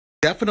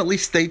Definitely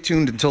stay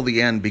tuned until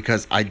the end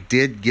because I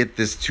did get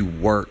this to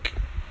work.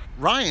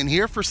 Ryan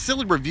here for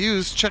Silly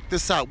Reviews. Check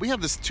this out. We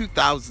have this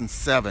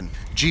 2007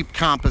 Jeep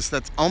Compass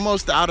that's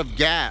almost out of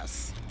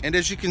gas. And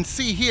as you can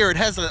see here, it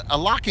has a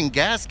locking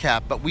gas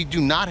cap, but we do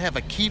not have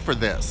a key for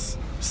this.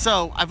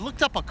 So I've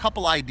looked up a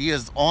couple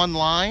ideas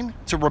online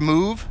to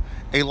remove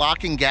a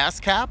locking gas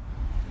cap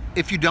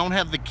if you don't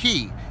have the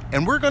key.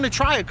 And we're gonna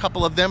try a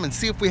couple of them and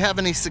see if we have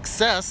any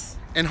success.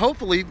 And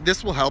hopefully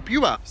this will help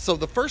you out. So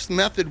the first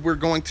method we're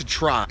going to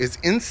try is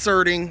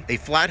inserting a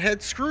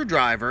flathead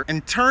screwdriver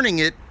and turning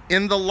it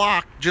in the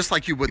lock just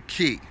like you would a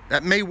key.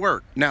 That may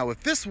work. Now,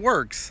 if this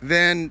works,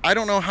 then I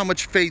don't know how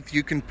much faith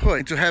you can put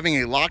into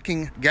having a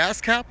locking gas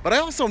cap, but I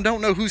also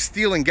don't know who's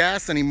stealing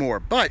gas anymore.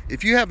 But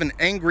if you have an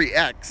angry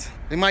ex,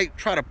 they might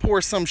try to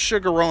pour some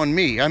sugar on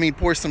me. I mean,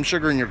 pour some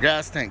sugar in your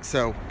gas tank,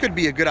 so could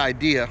be a good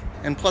idea.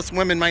 And plus,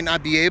 women might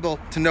not be able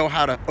to know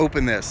how to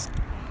open this.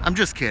 I'm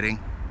just kidding.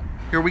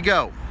 Here we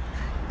go.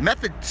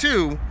 Method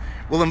 2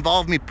 will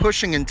involve me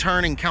pushing and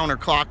turning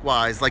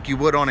counterclockwise like you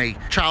would on a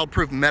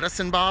childproof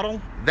medicine bottle.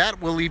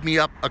 That will lead me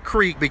up a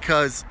creek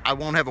because I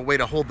won't have a way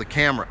to hold the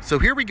camera. So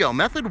here we go.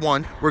 Method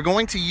 1, we're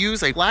going to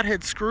use a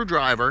flathead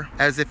screwdriver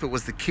as if it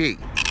was the key.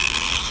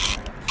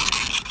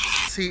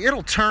 See,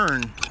 it'll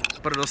turn,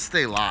 but it'll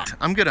stay locked.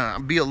 I'm gonna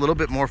be a little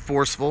bit more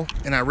forceful,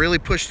 and I really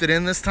pushed it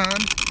in this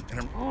time, and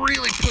I'm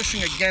really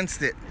pushing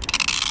against it.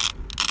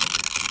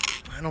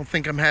 I don't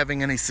think I'm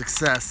having any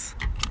success.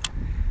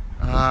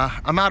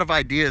 I'm out of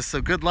ideas,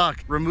 so good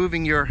luck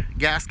removing your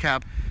gas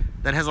cap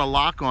that has a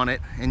lock on it,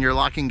 and your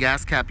locking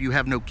gas cap, you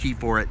have no key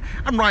for it.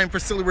 I'm Ryan for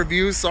Silly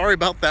Reviews. Sorry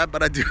about that,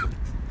 but I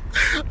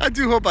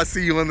do hope I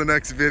see you in the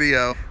next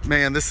video.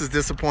 Man, this is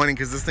disappointing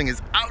because this thing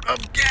is out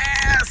of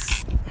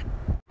gas.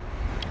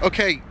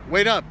 Okay,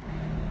 wait up.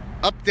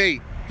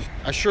 Update.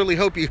 I surely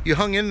hope you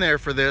hung in there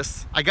for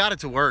this. I got it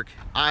to work.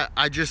 I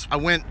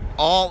went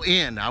all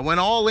in. I went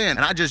all in, and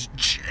I just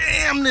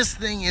jammed this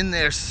thing in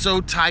there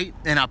so tight,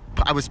 and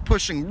I was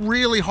pushing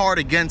really hard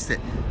against it,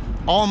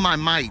 all my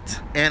might.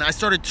 And I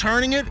started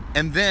turning it,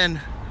 and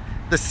then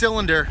the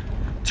cylinder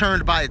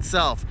turned by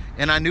itself,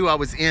 and I knew I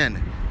was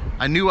in.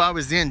 I knew I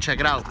was in. Check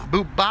it out.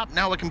 Boop bop.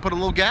 Now I can put a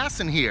little gas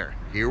in here.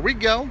 Here we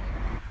go.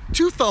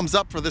 2 thumbs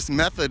up for this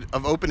method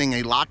of opening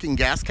a locking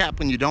gas cap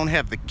when you don't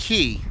have the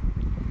key.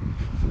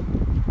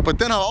 But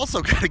then I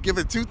also got to give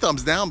it 2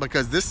 thumbs down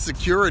because this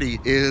security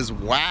is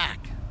whack.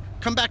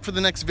 Come back for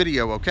the next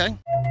video, okay?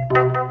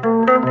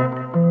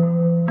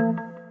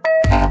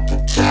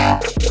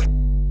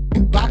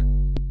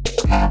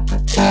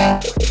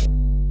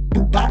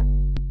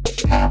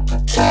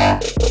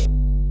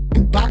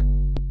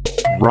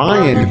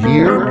 Ryan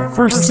here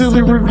for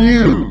Silly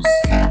Reviews.